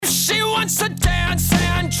wants to dance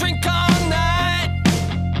and drink all night.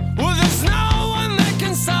 Well, there's no one that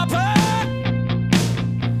can stop her.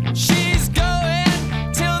 She's going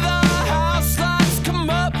till the house lights come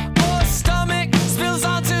up or her stomach spills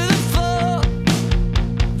onto the floor.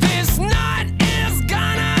 This night is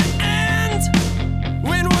gonna end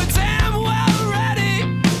when we're damn well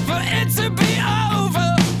ready for it to be over.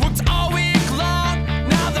 Worked all week long,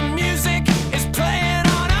 now the music is playing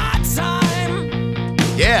on our time.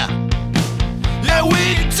 Yeah. Yeah,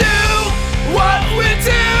 we do what we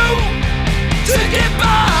do to get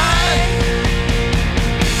by.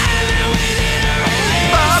 And then we need a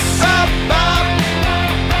release.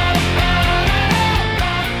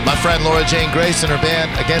 My friend Laura Jane Grace and her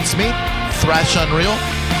band Against Me, Thrash Unreal.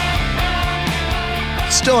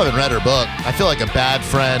 Still haven't read her book. I feel like a bad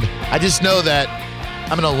friend. I just know that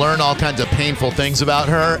I'm going to learn all kinds of painful things about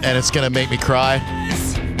her, and it's going to make me cry.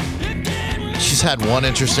 She's had one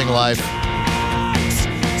interesting life.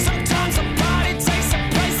 Sometimes a party takes a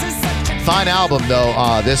places that Fine album,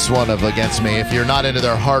 though, this one of Against Me. If you're not into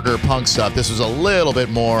their harder punk stuff, this was a little bit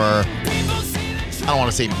more, I don't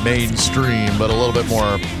want to say mainstream, but a little bit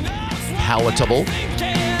more palatable.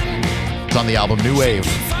 It's on the album New Wave.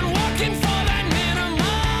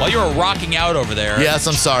 While you were rocking out over there. Yes,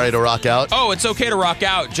 I'm sorry to rock out. Oh, it's okay to rock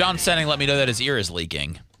out. John Senning let me know that his ear is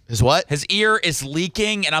leaking. Is what? His ear is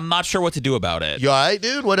leaking, and I'm not sure what to do about it. You all right,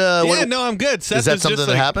 dude? What? Yeah, no, I'm good. Seth is that was something just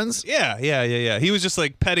that like, happens? Yeah. He was just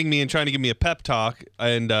like petting me and trying to give me a pep talk,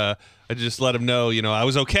 and I just let him know, I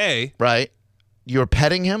was okay. Right. You were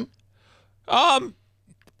petting him? I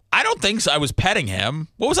don't think so. I was petting him.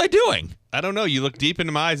 What was I doing? I don't know. You looked deep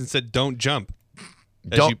into my eyes and said, "Don't jump."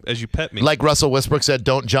 As you pet me. Like Russell Westbrook said,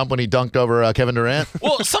 don't jump when he dunked over Kevin Durant.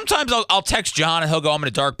 Well, sometimes I'll text John and he'll go, I'm in a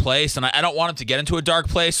dark place, and I don't want him to get into a dark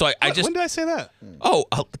place, so I just... When did I say that? Oh,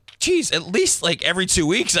 geez, at least like every 2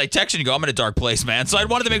 weeks I text you and go, I'm in a dark place, man. So I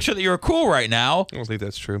wanted to make sure that you were cool right now. I don't think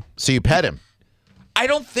that's true. So you pet him. I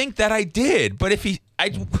don't think that I did, but if I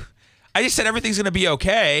just said everything's going to be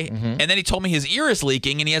okay, and then he told me his ear is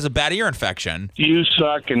leaking and he has a bad ear infection. You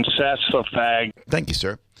suck and Seth's a fag. Thank you,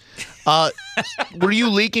 sir. Were you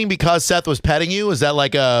leaking because Seth was petting you? Is that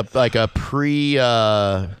like a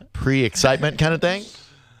pre-excitement kind of thing?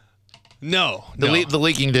 No. The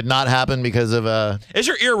leaking did not happen because of Is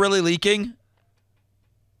your ear really leaking?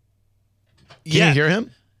 Can you hear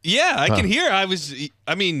him? Yeah, I can hear.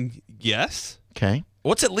 Yes. Okay.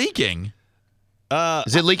 What's it leaking?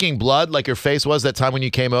 Is it leaking blood like your face was that time when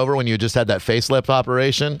you came over when you just had that facelift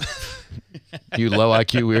operation? You low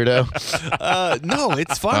IQ weirdo. No,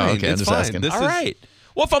 it's fine. Oh, okay, I'm it's just fine. asking. This All right.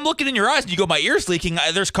 Well, if I'm looking in your eyes and you go, my ear's leaking,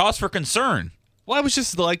 there's cause for concern. Well, I was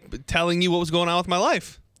just like telling you what was going on with my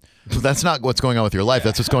life. That's not what's going on with your life.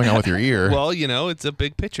 That's what's going on with your ear. Well, it's a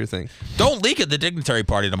big picture thing. Don't leak at the dignitary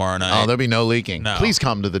party tomorrow night. Oh, there'll be no leaking. No. Please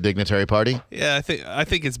come to the dignitary party. Yeah, I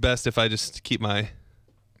think it's best if I just keep my...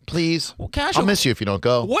 Please. Well, Cash, I'll miss you if you don't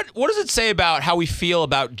go. What does it say about how we feel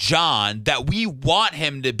about John that we want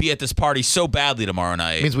him to be at this party so badly tomorrow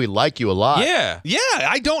night? It means we like you a lot. Yeah. Yeah,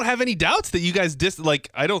 I don't have any doubts that you guys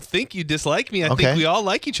I don't think you dislike me. I Okay. think we all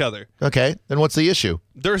like each other. Okay. Then what's the issue?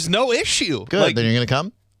 There's no issue. Good. Then you're going to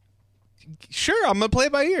come? Sure, I'm going to play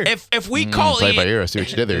it by ear. If we call Play Ian, by ear. I see what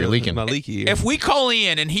you did there. You're leaking. My leaky ear. if we call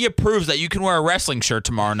Ian and he approves that you can wear a wrestling shirt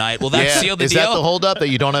tomorrow night, will that seal the Is deal? that the holdup that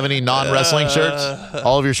you don't have any non-wrestling shirts?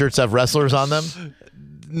 All of your shirts have wrestlers on them?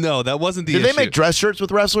 No, that wasn't the Did issue. they make dress shirts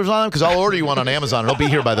with wrestlers on them? Because I'll order you one on Amazon. It'll be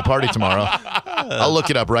here by the party tomorrow. I'll look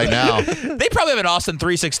it up right now. They probably have an Austin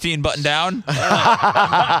 316 button down. Probably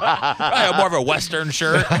have more of a Western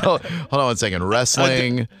shirt. Hold on one second.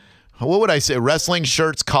 Wrestling. What would I say? Wrestling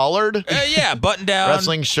shirts collared? Yeah, button down.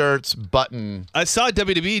 Wrestling shirts button. I saw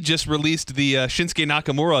WWE just released the Shinsuke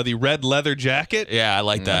Nakamura, the red leather jacket. Yeah, I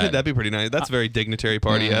like I that. think that'd be pretty nice. That's very dignitary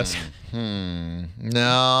party-esque. No, I'm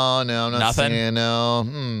not Nothing? saying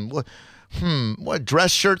no. What dress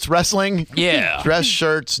shirts wrestling? Yeah. Dress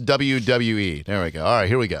shirts WWE. There we go. All right,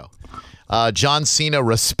 here we go. John Cena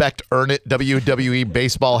respect earn it WWE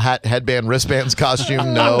baseball hat headband wristbands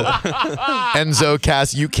costume no. Enzo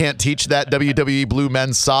Cass you can't teach that WWE blue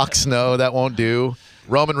men's socks no, that won't do.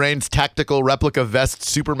 Roman Reigns tactical replica vest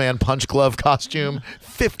Superman punch glove costume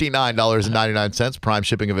 $59.99 prime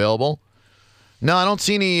shipping available. No, I don't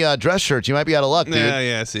see any dress shirts. You might be out of luck, dude.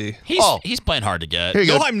 Yeah, see. He's playing hard to get. Here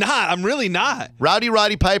you No, go. I'm not. I'm really not.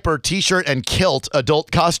 Roddy Piper t-shirt and kilt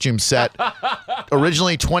adult costume set.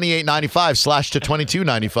 Originally $28.95 slashed to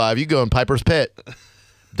 $22.95. You go in Piper's Pit.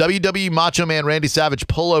 WWE Macho Man Randy Savage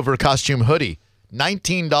pullover costume hoodie.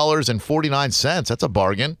 $19.49. That's a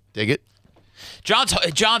bargain. Dig it.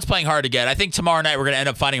 John's playing hard to get. I think tomorrow night we're going to end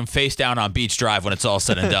up finding him face down on Beach Drive when it's all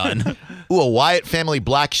said and done. Ooh, a Wyatt family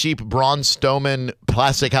black sheep Braun Strowman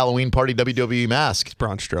plastic Halloween party WWE mask.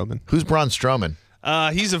 Braun Strowman. Who's Braun Strowman?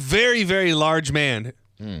 He's a very, very large man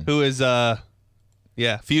who is,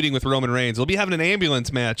 feuding with Roman Reigns. We'll be having an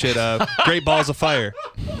ambulance match at Great Balls of Fire.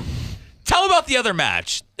 Tell about the other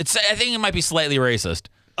match. I think it might be slightly racist.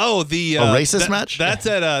 Oh, the racist match? That's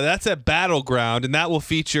at Battleground, and that will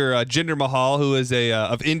feature Jinder Mahal, who is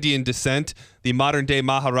of Indian descent, the modern day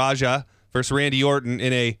Maharaja, versus Randy Orton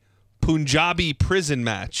in a Punjabi prison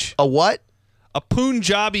match. A what? A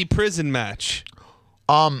Punjabi prison match.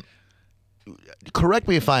 Correct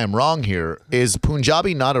me if I am wrong here. Is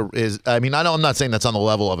Punjabi not a? I'm not saying that's on the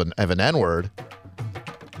level of an N-word,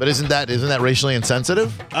 but isn't that racially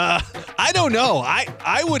insensitive? I don't know.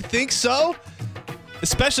 I would think so,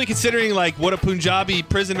 especially considering like what a Punjabi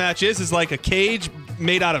prison match is like a cage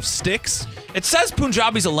made out of sticks. It says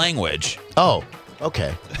Punjabi's a language. Oh,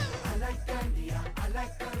 okay.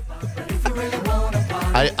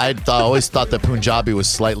 I always thought that Punjabi was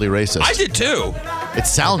slightly racist. I did too. It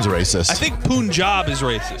sounds racist. I think Punjab is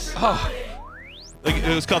racist. Oh. Like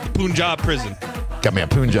it was called the Punjab prison. Got me a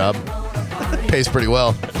Punjab. Pays pretty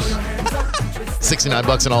well.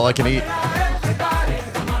 $69 and all I can eat.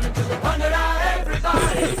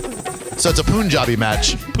 So it's a Punjabi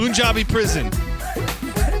match. Punjabi prison.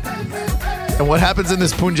 And what happens in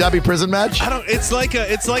this Punjabi prison match? It's like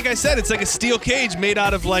I said, it's like a steel cage made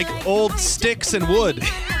out of like old sticks and wood.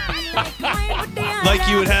 Like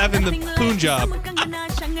you would have in the Punjab.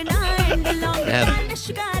 And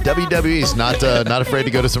WWE's not afraid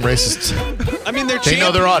to go to some racists. I mean, They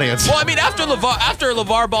know their audience. Well, I mean, after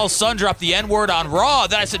LeVar Ball's son dropped the N-word on Raw,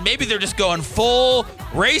 then I said maybe they're just going full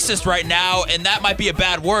racist right now, and that might be a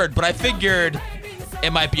bad word. But I figured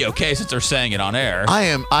it might be okay since they're saying it on air.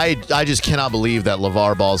 I just cannot believe that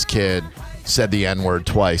LeVar Ball's kid said the N-word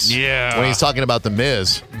twice. Yeah. When he's talking about The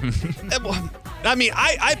Miz. I mean,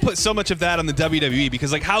 I put so much of that on the WWE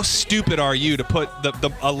because, like, how stupid are you to put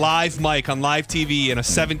a live mic on live TV in a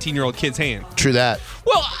 17-year-old kid's hand? True that.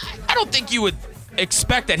 Well, I don't think you would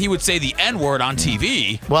expect that he would say the N-word on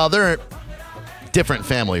TV. Well, they're a different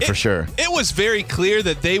family for sure. It was very clear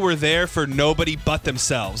that they were there for nobody but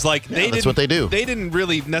themselves. Like, that's what they do. They didn't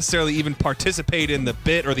really necessarily even participate in the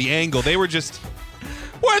bit or the angle. They were just...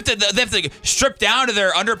 What, they have to strip down to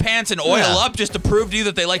their underpants and oil up just to prove to you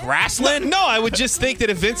that they like wrestling? No, I would just think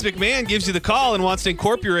that if Vince McMahon gives you the call and wants to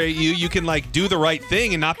incorporate you, you can like do the right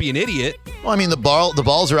thing and not be an idiot. Well, I mean, the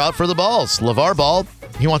balls are out for the balls. LeVar Ball,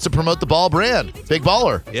 he wants to promote the Ball brand. Big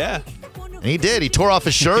baller. Yeah. And he did. He tore off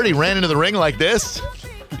his shirt. He ran into the ring like this.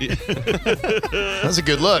 That's a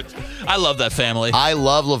good look. I love that family. I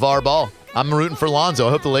love LeVar Ball. I'm rooting for Lonzo.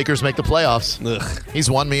 I hope the Lakers make the playoffs. Ugh. He's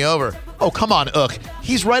won me over. Oh, come on, ugh.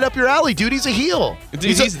 He's right up your alley, dude. He's a heel. Dude,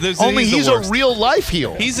 he's the a worst. real life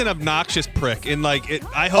heel. He's an obnoxious prick, and like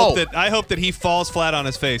I hope that he falls flat on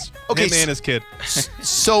his face. Okay, Him and his kid.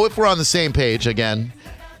 So if we're on the same page again,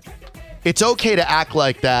 it's okay to act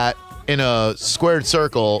like that in a squared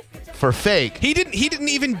circle for fake. He didn't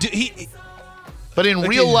even do he. But in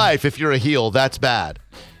real life, if you're a heel, that's bad.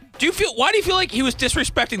 Why do you feel like he was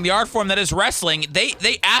disrespecting the art form that is wrestling?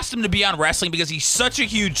 They asked him to be on wrestling because he's such a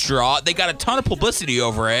huge draw. They got a ton of publicity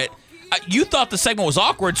over it. You thought the segment was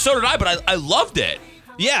awkward, so did I, but I loved it.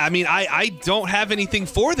 Yeah, I mean, I don't have anything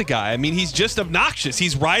for the guy. I mean, he's just obnoxious.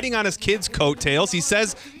 He's riding on his kid's coattails. He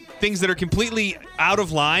says things that are completely out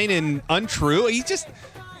of line and untrue.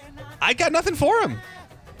 I got nothing for him.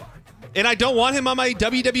 And I don't want him on my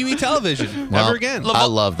WWE television ever again. I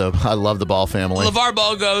love the Ball family. LeVar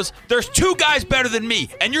Ball goes, there's two guys better than me,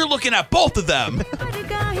 and you're looking at both of them.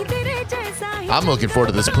 I'm looking forward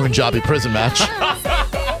to this Punjabi prison match.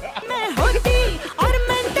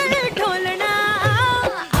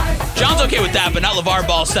 John's okay with that, but not LeVar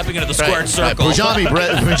Ball stepping into the squared circle.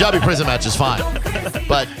 Punjabi prison match is fine.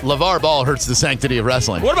 But LeVar Ball hurts the sanctity of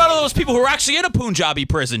wrestling. What about all those people who are actually in a Punjabi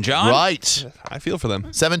prison, John? Right. I feel for them.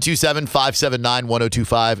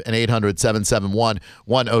 727-579-1025 and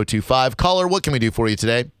 800-771-1025. Caller, what can we do for you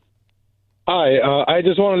today? Hi, I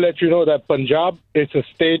just want to let you know that Punjab is a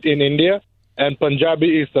state in India and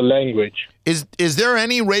Punjabi is the language. Is there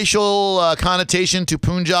any racial connotation to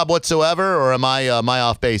Punjab whatsoever, or am I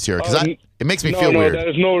off base here? Because it makes me feel weird. There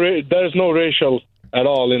is no racial at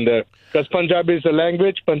all in there. Because Punjabi is a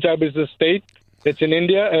language, Punjab is a state. It's in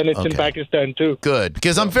India and it's in Pakistan too. Good,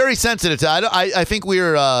 because I'm very sensitive to. I think we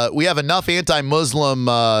have enough anti-Muslim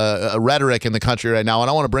rhetoric in the country right now, and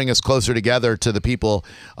I want to bring us closer together to the people,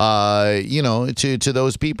 to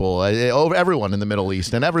those people, everyone in the Middle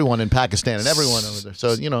East and everyone in Pakistan and everyone over there.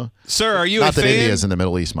 So Sir, are you not a that fan? India's in the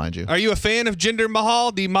Middle East, mind you. Are you a fan of Jinder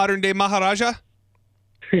Mahal, the modern day Maharaja?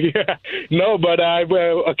 Yeah, no, but I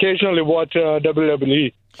occasionally watch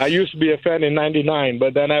WWE. I used to be a fan in '99,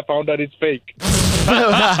 but then I found out it's fake.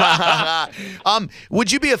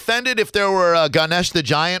 Would you be offended if there were Ganesh the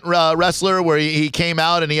Giant wrestler where he came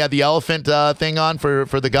out and he had the elephant thing on for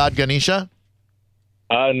the god Ganesha?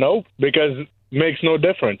 No, because it makes no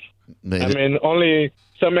difference. I mean, only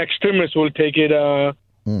some extremists will take it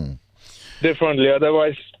differently.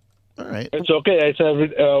 Otherwise, all right. It's okay. It's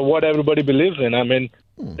what everybody believes in. I mean,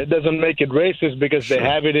 it doesn't make it racist because they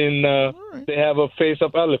have it in. They have a face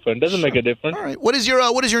of elephant. Doesn't make a difference. All right. What is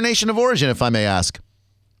your nation of origin, if I may ask?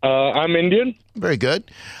 I'm Indian. Very good.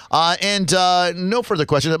 And no further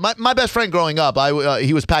questions. My best friend growing up,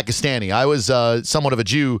 he was Pakistani. I was somewhat of a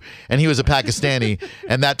Jew, and he was a Pakistani,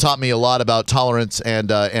 and that taught me a lot about tolerance and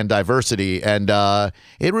diversity. And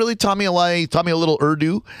it really taught me a little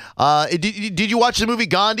Urdu. Did you watch the movie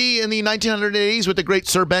Gandhi in the 1980s with the great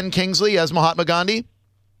Sir Ben Kingsley as Mahatma Gandhi?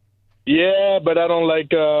 Yeah, but I don't like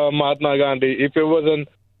Mahatma Gandhi.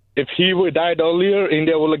 If he would died earlier,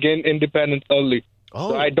 India will gain independence early.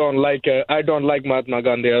 Oh. So I don't like Mahatma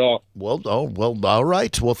Gandhi at all. Well, all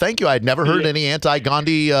right. Well, thank you. I'd never heard any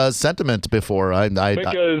anti-Gandhi sentiment before.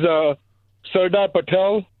 Because Sardar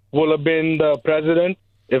Patel will have been the president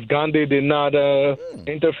if Gandhi did not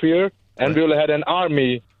interfere, and we will have had an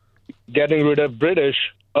army getting rid of British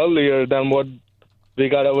earlier than what we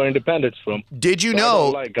got our independence from. Did you So know? I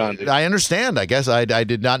don't like Gandhi. I understand. I guess I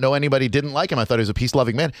did not know anybody didn't like him. I thought he was a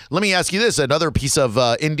peace-loving man. Let me ask you this: another piece of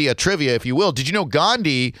India trivia, if you will. Did you know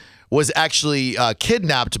Gandhi was actually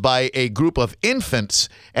kidnapped by a group of infants,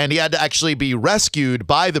 and he had to actually be rescued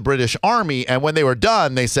by the British Army? And when they were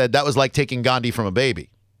done, they said that was like taking Gandhi from a baby.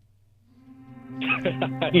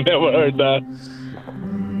 I never heard that.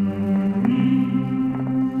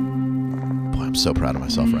 Boy, I'm so proud of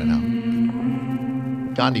myself right now.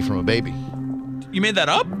 Gandhi from a baby. You made that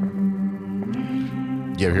up?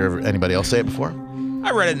 You ever hear anybody else say it before?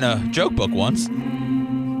 I read it in a joke book once.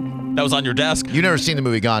 That was on your desk. You've never seen the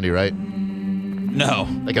movie Gandhi, right? No.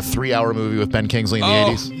 Like a 3-hour movie with Ben Kingsley in the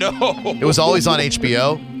 80s? No. It was always on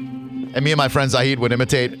HBO. And me and my friend Zahid would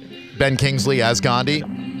imitate Ben Kingsley as Gandhi.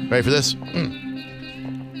 Ready for this?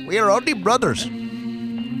 We are only brothers.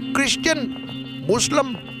 Christian,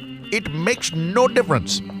 Muslim, it makes no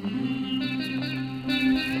difference.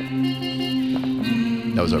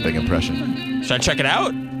 That was our big impression. Should I check it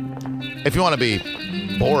out? If you want to be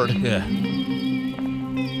bored. Yeah.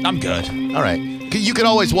 I'm good. All right. You could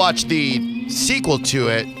always watch the sequel to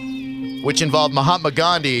it, which involved Mahatma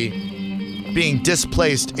Gandhi being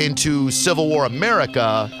displaced into Civil War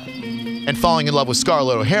America and falling in love with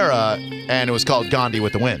Scarlett O'Hara, and it was called Gandhi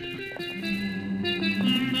with the Wind.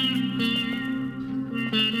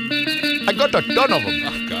 I got a ton of them.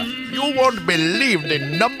 Oh, God. You won't believe the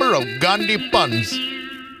number of Gandhi puns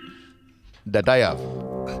that I have.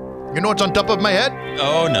 You know what's on top of my head?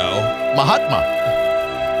 Oh, no. Mahatma.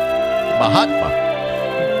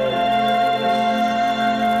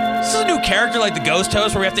 This is a new character like the Ghost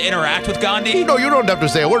Host where we have to interact with Gandhi? No, you don't have to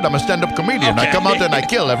say a word. I'm a stand-up comedian. Okay. I come out and I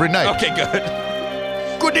kill every night. Okay, good.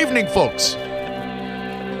 Good evening, folks.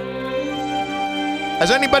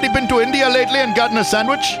 Has anybody been to India lately and gotten a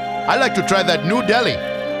sandwich? I like to try that New Delhi.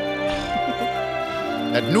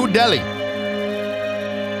 At New Delhi.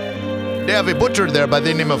 They have a butcher there by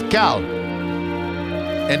the name of Cal.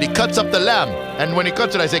 And he cuts up the lamb. And when he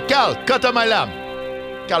cuts it, I say, Cal, cut up my lamb.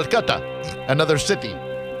 Calcutta, another city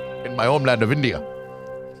in my homeland of India.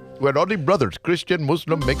 We're only brothers. Christian,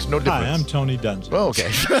 Muslim makes no difference. Hi, I'm Tony Dunson. Oh,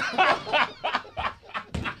 okay.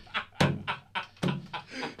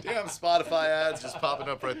 Damn Spotify ads just popping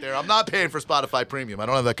up right there. I'm not paying for Spotify Premium. I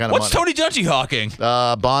don't have that kind of What's money. Tony Dungy hawking?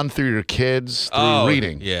 Bond through your kids through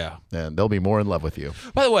reading. Yeah. And they'll be more in love with you.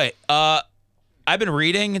 By the way, I've been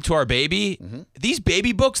reading to our baby. These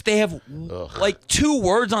baby books, they have like 2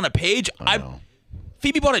 words on a page.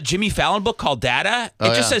 Phoebe bought a Jimmy Fallon book called Dada.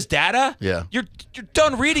 It just says Dada. Yeah. You're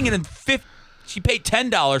done reading it in She paid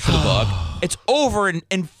 $10 for the book. It's over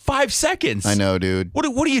in 5 seconds. I know, dude. What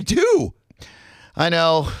do you do? I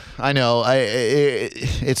know.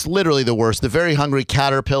 It's literally the worst. The Very Hungry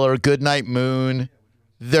Caterpillar, Goodnight Moon.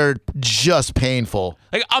 They're just painful.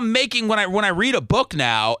 Like I'm making when I read a book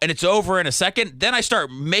now and it's over in a second, then I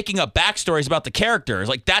start making up backstories about the characters.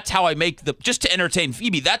 Like that's how I make just to entertain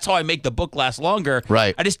Phoebe. That's how I make the book last longer.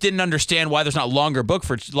 Right. I just didn't understand why there's not longer books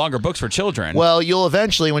for children. Well, you'll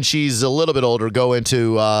eventually, when she's a little bit older, go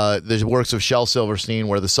into the works of Shel Silverstein,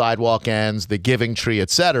 where The Sidewalk Ends, The Giving Tree,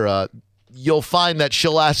 etc. You'll find that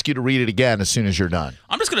she'll ask you to read it again as soon as you're done.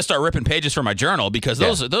 I'm just gonna start ripping pages from my journal because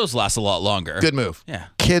those last a lot longer. Good move. Yeah.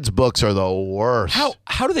 Kids' books are the worst.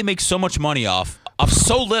 How do they make so much money off of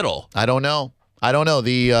so little? I don't know.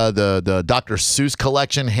 The Dr. Seuss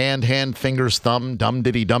collection, hand, fingers, thumb, dum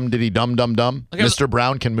diddy dum. Okay, Mr.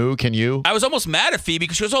 Brown can moo, can you? I was almost mad at Phoebe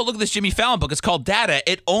because she goes, "Oh, look at this Jimmy Fallon book. It's called Dada.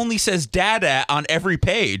 It only says Dada on every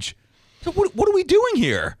page." So what are we doing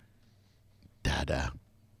here? Dada.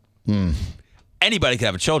 Anybody could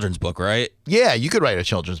have a children's book, right? Yeah, you could write a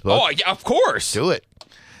children's book. Oh, yeah, of course. Do it.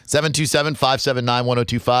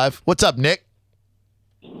 727-579-1025. What's up, Nick?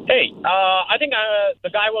 Hey, I think the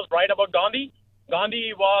guy was right about Gandhi.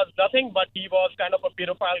 Gandhi was nothing, but he was kind of a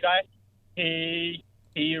pedophile guy. He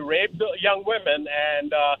raped young women,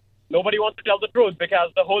 and nobody wants to tell the truth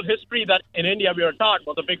because the whole history that in India we were taught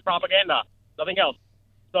was a big propaganda, nothing else.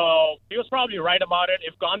 So he was probably right about it.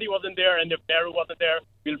 If Gandhi wasn't there and if Nehru wasn't there,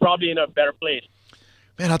 we'll probably be in a better place.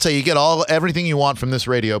 Man, I'll tell you, you get everything you want from this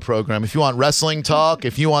radio program. If you want wrestling talk,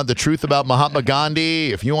 if you want the truth about Mahatma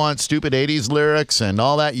Gandhi, if you want stupid 80s lyrics and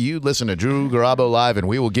all that, you listen to Drew Garabo Live, and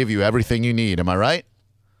we will give you everything you need. Am I right?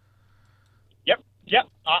 Yep.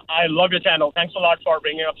 I love your channel. Thanks a lot for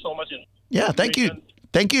bringing up so much. Yeah, thank you.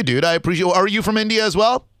 Thank you, dude. I appreciate it. Are you from India as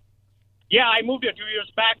well? Yeah, I moved here 2 years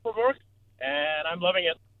back for work, and I'm loving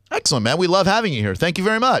it. Excellent, man. We love having you here. Thank you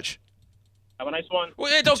very much. Have a nice one.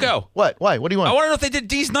 Well, hey, don't go. What? Why? What do you I want? want to know if they did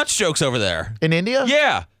D's nuts jokes over there. In India?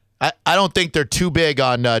 Yeah. I don't think they're too big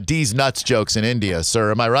on D's nuts jokes in India,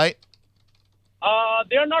 sir. Am I right?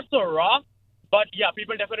 They're not so raw, but yeah,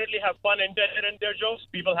 people definitely have fun intended in their jokes.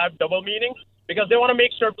 People have double meanings because they want to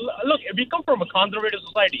make sure. Look, we come from a conservative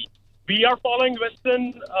society. We are following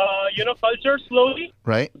Western, culture slowly.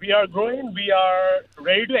 Right. We are growing. We are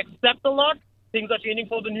ready to accept a lot. Things are changing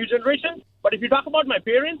for the new generation. But if you talk about my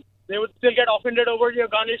parents, they would still get offended over your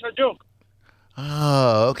Ganesha joke.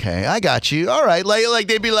 Oh, okay. I got you. All right. Like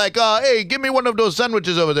they'd be like, hey, give me one of those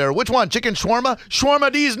sandwiches over there. Which one? Chicken shawarma?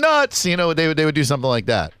 Shawarma these nuts. You know, they would do something like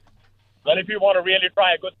that. Well, if you want to really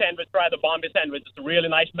try a good sandwich, try the Bombay sandwich. It's a really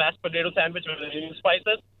nice mashed potato sandwich with Indian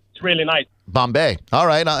spices. It's really nice. Bombay. All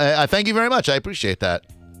right. I thank you very much. I appreciate that.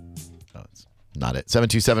 Oh, it's not it.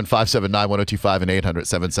 727-579-1025 and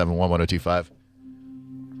 800-771-1025.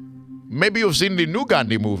 Maybe you've seen the new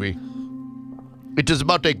Gandhi movie. It is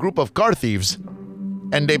about a group of car thieves,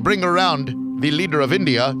 and they bring around the leader of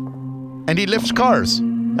India, and he lifts cars.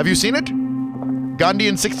 Have you seen it? Gandhi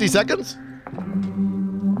in 60 seconds?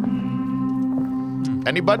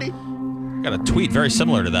 Anybody? Got a tweet very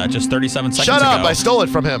similar to that just 37 seconds ago. Shut up! I stole it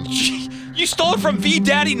from him. You stole it from V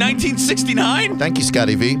Daddy 1969? Thank you,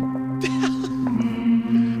 Scotty V.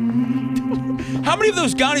 How many of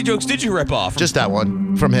those Gandhi jokes did you rip off? Just that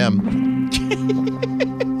one from him.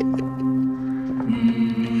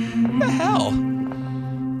 What the hell?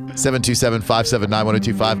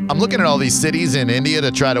 727-579-1025. I'm looking at all these cities in India to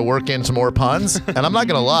try to work in some more puns, and I'm not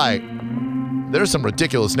going to lie. There's some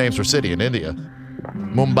ridiculous names for city in India.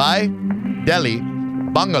 Mumbai, Delhi,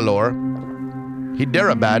 Bangalore,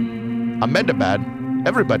 Hyderabad, Ahmedabad,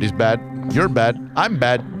 everybody's bad, you're bad, I'm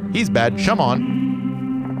bad, he's bad,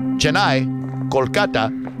 Shaman, Chennai,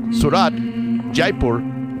 Kolkata, Surat, Jaipur,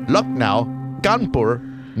 Lucknow, Kanpur,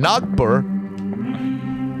 Nagpur,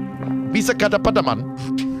 Visakhapatnam,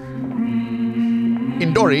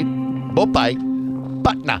 Indori, Bhopal,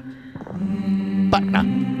 Patna.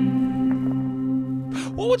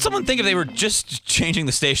 What would someone think if they were just changing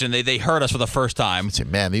the station? They heard us for the first time. Say,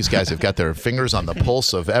 man, these guys have got their fingers on the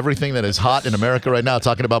pulse of everything that is hot in America right now,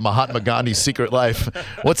 talking about Mahatma Gandhi's secret life.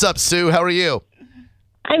 What's up, Sue? How are you?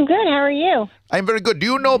 I'm good. How are you? I'm very good. Do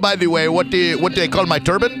you know, by the way, what they call my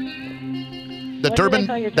turban? The What do turban they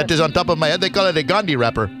call your that turban? is on top of my head, they call it a Gandhi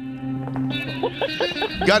wrapper.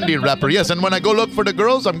 Gandhi wrapper, yes. And when I go look for the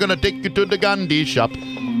girls, I'm going to take you to the Gandhi shop. Take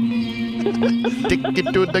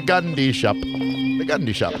you to the Gandhi shop. The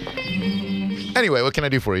Gandhi shop. Anyway, what can I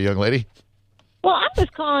do for you, young lady? Well, I was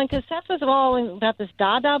calling because Seth was all about this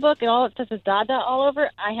Dada book, and all it says is Dada all over.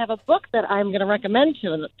 I have a book that I'm going to recommend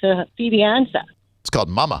to Phoebe and Seth. It's called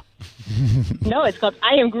Mama. No, it's called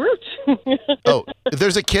I Am Groot. Oh,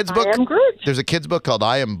 there's a kid's book. I Am Groot. There's a kid's book called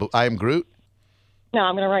I Am Groot. No,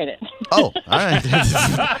 I'm going to write it. Oh, all right.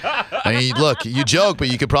 I mean, look, you joke, but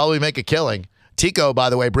you could probably make a killing. Tico, by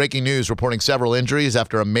the way, breaking news, reporting several injuries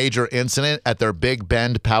after a major incident at their Big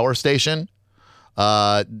Bend power station.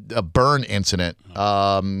 A burn incident.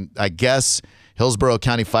 I guess Hillsborough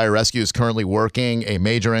County Fire Rescue is currently working a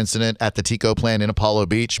major incident at the Tico plant in Apollo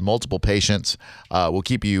Beach. Multiple patients. We'll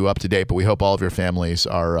keep you up to date, but we hope all of your families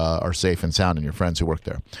are safe and sound and your friends who work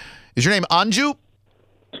there. Is your name Anju?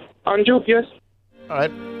 Anju, yes. All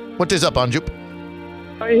right. What is up, Anju?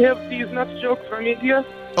 I have these nuts jokes from India.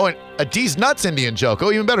 Oh, and a D's Nuts Indian joke. Oh,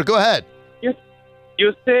 even better. Go ahead.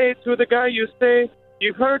 You say to the guy, you say,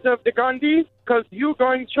 you heard of the Gandhi? because you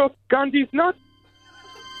going to choke Gandhi's nuts.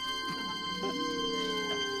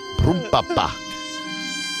 Boom, papa.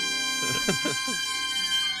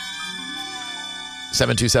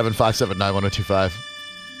 727-579-1025.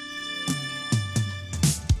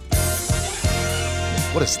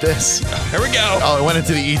 What is this? Here we go. Oh, it went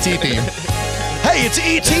into the E.T. theme. Hey, it's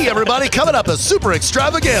E.T., everybody. Coming up, a super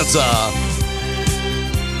extravaganza.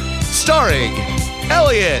 Starring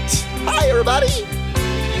Elliot. Hi, everybody.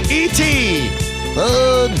 E.T.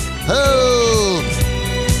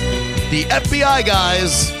 The FBI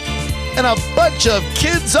guys and a bunch of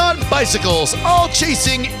kids on bicycles all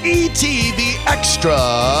chasing E.T. the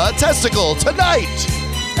Extra Testicle tonight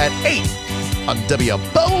at 8 on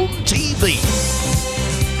WBone TV.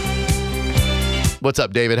 What's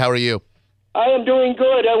up, David? How are you? I am doing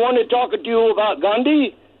good. I want to talk to you about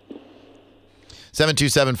Gandhi.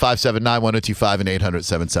 727-579-1025 and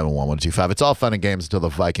 800-771-1025. It's all fun and games until the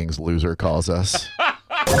Vikings loser calls us.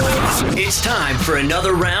 It's time for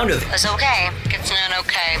another round of It's okay. It's not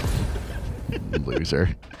okay. Loser.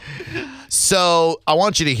 So I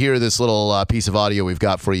want you to hear this little piece of audio we've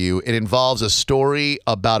got for you. It involves a story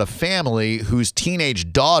about a family whose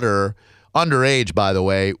teenage daughter, underage, by the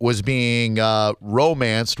way, was being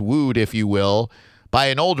romanced, wooed, if you will, by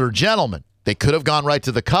an older gentleman. They could have gone right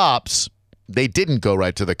to the cops. They didn't go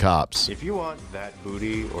right to the cops. If you want that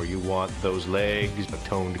booty, or you want those legs, a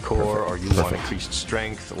toned core, or you want increased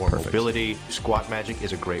strength or mobility, Squat Magic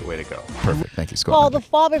is a great way to go. Perfect. Thank you, Squat Well, Magic. the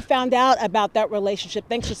father found out about that relationship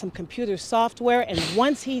thanks to some computer software, and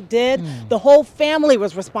once he did, the whole family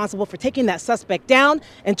was responsible for taking that suspect down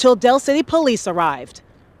until Del City police arrived.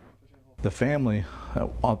 The family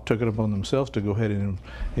took it upon themselves to go ahead and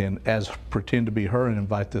as pretend to be her and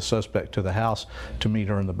invite this suspect to the house to meet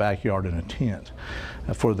her in the backyard in a tent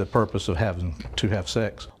for the purpose of having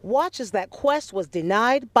sex. Watch as that quest was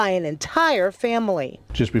denied by an entire family.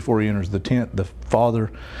 Just before he enters the tent, the father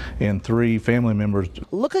and 3 family members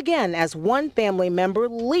Look again as one family member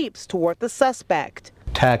leaps toward the suspect.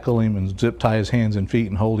 tackle him and zip tie his hands and feet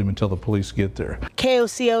and hold him until the police get there.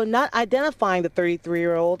 KOCO not identifying the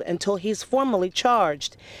 33-year-old until he's formally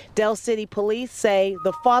charged. Del City police say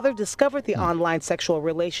the father discovered the online sexual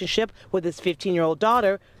relationship with his 15-year-old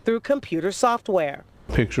daughter through computer software.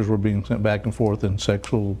 Pictures were being sent back and forth, and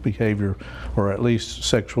sexual behavior, or at least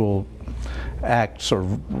sexual acts or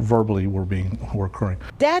verbally were occurring.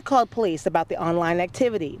 Dad called police about the online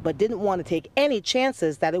activity, but didn't want to take any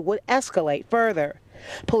chances that it would escalate further.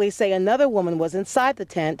 Police say another woman was inside the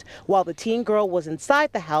tent while the teen girl was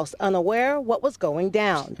inside the house unaware what was going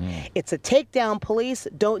down. It's a takedown police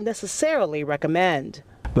don't necessarily recommend.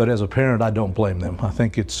 But as a parent, I don't blame them. I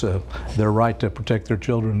think it's their right to protect their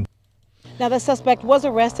children. Now, the suspect was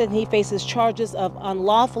arrested and he faces charges of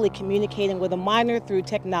unlawfully communicating with a minor through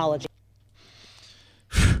technology.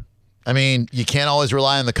 I mean, you can't always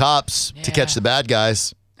rely on the cops to catch the bad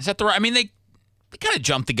guys. Is that the right? I mean, they kind of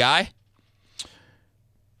jumped the guy.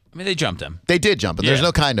 I mean, they jumped him. They did jump him. There's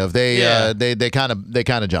no kind of. They kind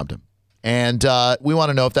of jumped him. And we want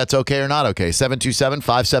to know if that's okay or not okay.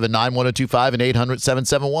 727-579-1025 and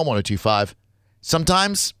 800-771-1025.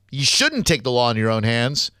 Sometimes you shouldn't take the law in your own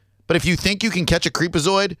hands. But if you think you can catch a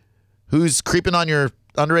creepazoid who's creeping on your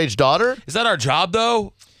underage daughter. Is that our job,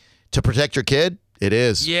 though? To protect your kid? It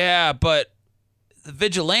is. Yeah, but the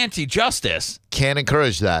vigilante justice. Can't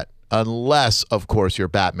encourage that. Unless, of course, you're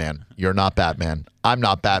Batman. You're not Batman. I'm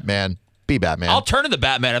not Batman. Be Batman. I'll turn to the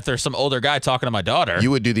Batman if there's some older guy talking to my daughter.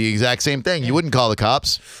 You would do the exact same thing. You wouldn't call the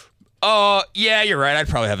cops. Yeah, you're right. I'd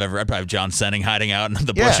probably have John Senning hiding out in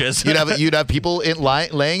the bushes. You'd have people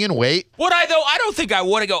laying in wait. Would I though? I don't think I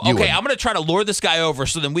would. Go. You Okay, wouldn't. I'm going to try to lure this guy over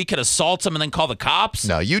so then we could assault him and then call the cops.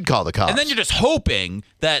 No, you'd call the cops. And then you're just hoping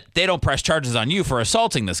that they don't press charges on you for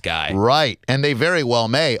assaulting this guy. Right, and they very well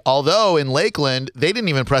may. Although in Lakeland, they didn't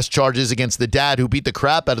even press charges against the dad who beat the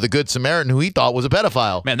crap out of the Good Samaritan who he thought was a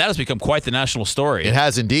pedophile. Man, that has become quite the national story. It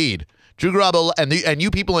has indeed. Drew Garabo and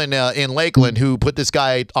you people in Lakeland who put this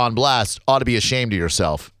guy on blast ought to be ashamed of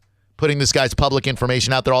yourself. Putting this guy's public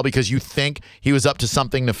information out there all because you think he was up to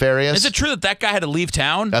something nefarious. Is it true that guy had to leave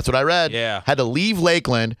town? That's what I read. Yeah. Had to leave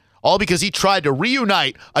Lakeland all because he tried to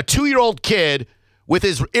reunite a 2-year-old kid with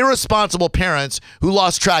his irresponsible parents who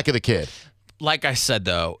lost track of the kid. Like I said,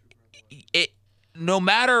 though, no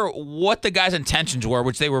matter what the guy's intentions were,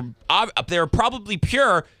 which they were probably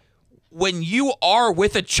pure, when you are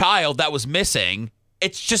with a child that was missing,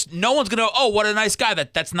 it's just no one's going to, oh, what a nice guy.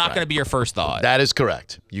 That's not going to be your first thought. That is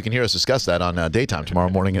correct. You can hear us discuss that on Daytime tomorrow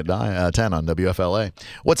morning at 10 on WFLA.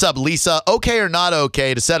 What's up, Lisa? Okay or not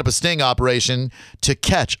okay to set up a sting operation to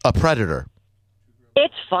catch a predator?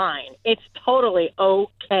 It's fine. It's totally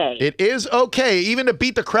okay. It is okay, even to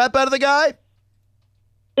beat the crap out of the guy?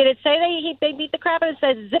 Did it say they beat the crap out of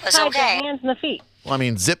it? It said zip tied their hands and the feet. Well, I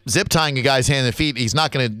mean, zip tying a guy's hand and feet, he's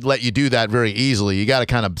not going to let you do that very easily. You got to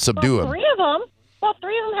kind of subdue him. Three of them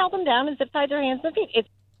held them down and zip tied their hands and feet. It's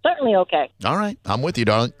certainly okay. All right. I'm with you,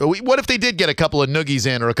 darling. What if they did get a couple of noogies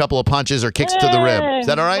in or a couple of punches or kicks to the rib? Is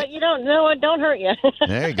that all right? But you don't know it don't hurt you.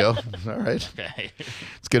 There you go. All right.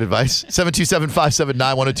 It's good advice.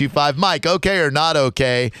 727-579-1025. Mike, okay or not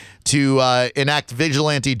okay to enact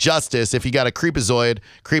vigilante justice if you got a creepazoid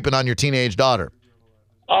creeping on your teenage daughter?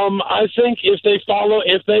 I think if they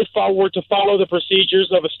were to follow the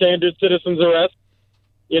procedures of a standard citizen's arrest,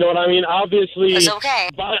 you know what I mean? Obviously, It's okay.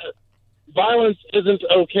 Violence isn't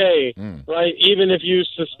okay, right? Even if you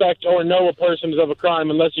suspect or know a person is of a crime,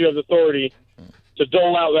 unless you have authority to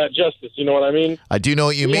dole out that justice. You know what I mean? I do know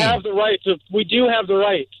what you mean. We do have the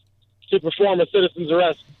right to perform a citizen's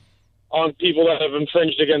arrest on people that have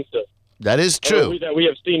infringed against us. That is true. That we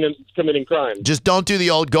have seen in committing crimes. Just don't do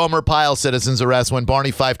the old Gomer Pyle citizen's arrest when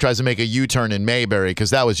Barney Fife tries to make a U-turn in Mayberry,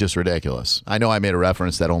 because that was just ridiculous. I know I made a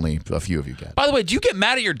reference that only a few of you get. By the way, do you get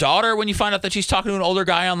mad at your daughter when you find out that she's talking to an older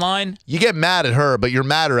guy online? You get mad at her, but you're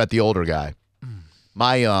madder at the older guy.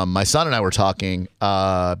 My son and I were talking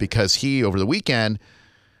because he, over the weekend,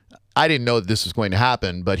 I didn't know that this was going to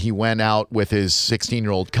happen, but he went out with his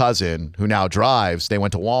 16-year-old cousin, who now drives. They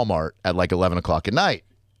went to Walmart at like 11 o'clock at night.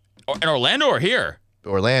 In Orlando or here?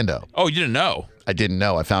 Orlando. Oh, you didn't know? I didn't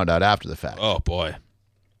know. I found out after the fact. Oh, boy.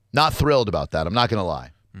 Not thrilled about that. I'm not going to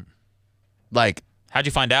lie. Like, how'd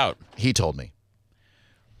you find out? He told me.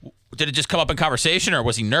 Did it just come up in conversation, or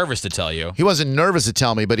was he nervous to tell you? He wasn't nervous to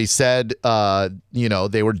tell me, but he said,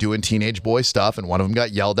 they were doing teenage boy stuff, and one of them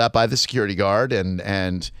got yelled at by the security guard,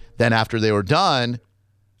 and then after they were done,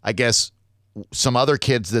 I guess some other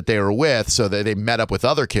kids that they were with, so they met up with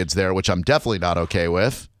other kids there, which I'm definitely not okay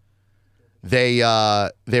with. They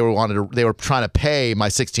were trying to pay my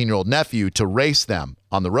 16-year-old nephew to race them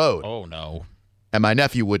on the road. Oh, no. And my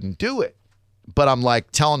nephew wouldn't do it. But I'm like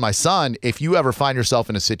telling my son, if you ever find yourself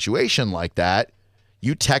in a situation like that,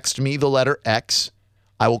 you text me the letter X.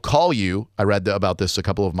 I will call you. I read about this a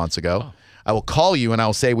couple of months ago. Oh. I will call you and I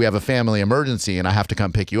will say we have a family emergency and I have to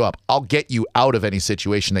come pick you up. I'll get you out of any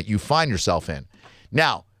situation that you find yourself in.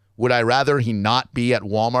 Now, would I rather he not be at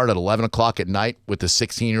Walmart at 11 o'clock at night with the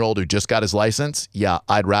 16-year-old who just got his license? Yeah,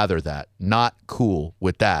 I'd rather that. Not cool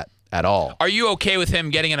with that at all. Are you okay with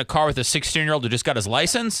him getting in a car with a 16-year-old who just got his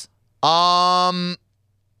license? Is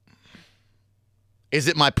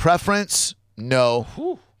it my preference? No.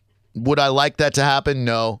 Whew. Would I like that to happen?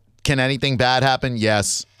 No. Can anything bad happen?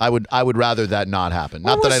 Yes. I would rather that not happen.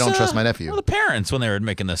 Not that I don't trust my nephew. What were the parents when they were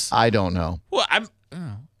making this? I don't know. Well,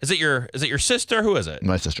 Is it your sister? Who is it?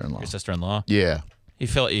 My sister-in-law. Your sister-in-law? Yeah.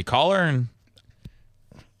 You call her and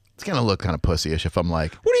it's gonna look kind of pussyish if I'm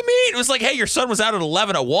like, what do you mean? It was like, hey, your son was out at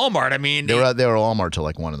 11 at Walmart. I mean, they were at Walmart till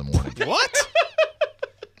like 1 a.m. What?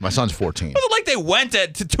 My son's 14. It wasn't like they went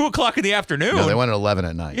at 2 o'clock in the afternoon. No, they went at 11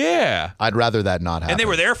 at night. Yeah. I'd rather that not happen. And they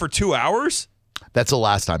were there for 2 hours? That's the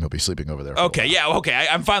last time he'll be sleeping over there. Okay, yeah, okay.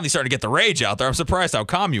 I'm finally starting to get the rage out there. I'm surprised how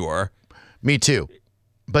calm you were. Me too.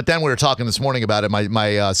 But then we were talking this morning about it. My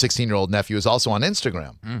 16-year-old nephew is also on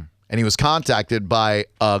Instagram. And he was contacted by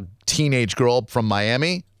a teenage girl from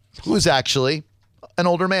Miami who is actually an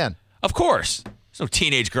older man. Of course. There's no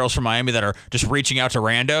teenage girls from Miami that are just reaching out to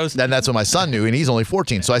randos. And that's what my son knew, and he's only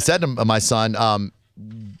 14. So I said to my son,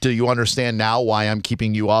 do you understand now why I'm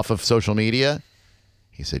keeping you off of social media?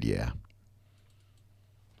 He said, yeah.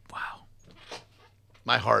 Wow.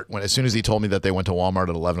 My heart, as soon as he told me that they went to Walmart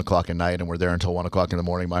at 11 o'clock at night and were there until 1 o'clock in the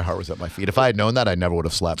morning, my heart was at my feet. If I had known that, I never would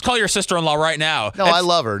have slept. Call your sister-in-law right now. No, I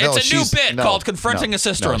love her. No, it's a new bit called Confronting a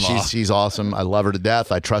Sister-in-Law. No, she's awesome. I love her to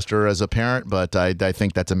death. I trust her as a parent, but I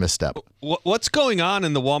think that's a misstep. What's going on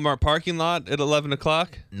in the Walmart parking lot at 11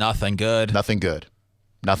 o'clock? Nothing good. Nothing good.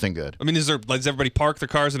 Nothing good. I mean, does everybody park their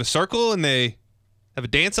cars in a circle and they have a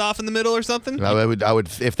dance-off in the middle or something? I would,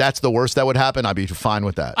 if that's the worst that would happen, I'd be fine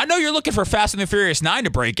with that. I know you're looking for Fast and the Furious 9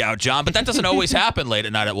 to break out, John, but that doesn't always happen late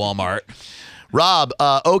at night at Walmart. Rob,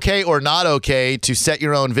 okay or not okay to set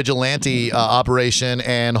your own vigilante operation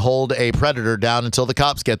and hold a predator down until the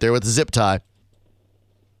cops get there with a zip tie?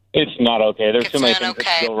 It's not okay. There's too many things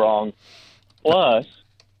that go wrong. Plus,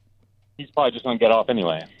 he's probably just going to get off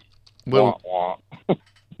anyway. Well, wah, wah.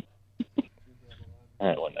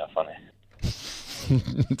 That wasn't that funny.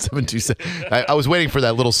 727. I was waiting for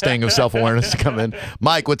that little sting of self-awareness to come in.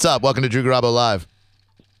 Mike, what's up? Welcome to Drew Garabo Live.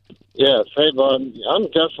 Yes, hey, bud. I'm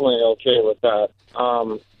definitely okay with that.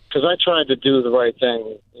 Because I tried to do the right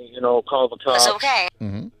thing, call the cops. It's okay.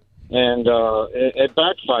 Mm-hmm. and it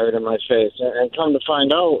backfired in my face. And come to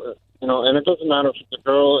find out, and it doesn't matter if it's a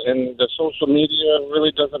girl, and the social media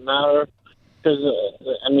really doesn't matter because,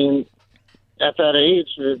 at that age,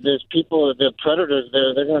 there's people, the predators,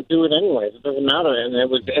 they're going to do it anyways. It doesn't matter. And it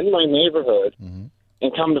was in my neighborhood. Mm-hmm.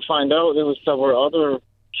 And come to find out, there was several other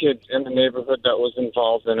kids in the neighborhood that was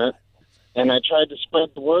involved in it. And I tried to spread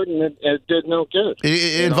the word, and it did no good.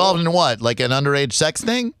 Involved in what? Like an underage sex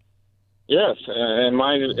thing? Yes, and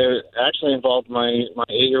it actually involved my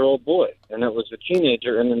 8-year-old boy, and it was a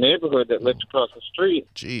teenager in the neighborhood that lived across the street.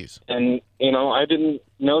 Jeez. And, I didn't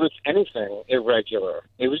notice anything irregular.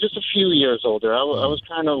 It was just a few years older. I was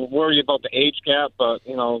kind of worried about the age gap, but,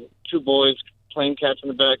 2 boys playing catch in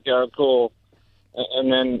the backyard, cool. And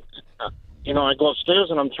then, I go upstairs,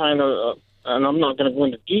 and I'm trying to... and I'm not going to go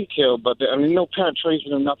into detail, but no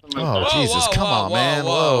penetration or nothing like that. Oh, Jesus, come on, man.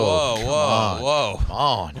 Whoa. Come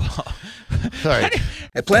on. Sorry.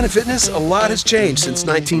 At Planet Fitness, a lot has changed since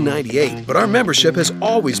 1998, but our membership has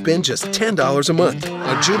always been just $10 a month.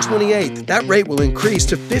 On June 28th, that rate will increase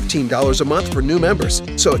to $15 a month for new members.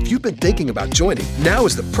 So if you've been thinking about joining, now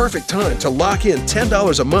is the perfect time to lock in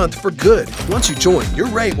 $10 a month for good. Once you join, your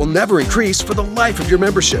rate will never increase for the life of your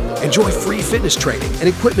membership. Enjoy free fitness training and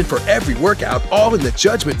equipment for every workout, all in the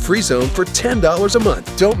judgment-free zone for $10 a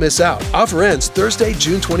month. Don't miss out. Offer ends Thursday,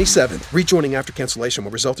 June 27th. Rejoining after cancellation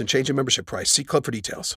will result in change in membership price. See club for details.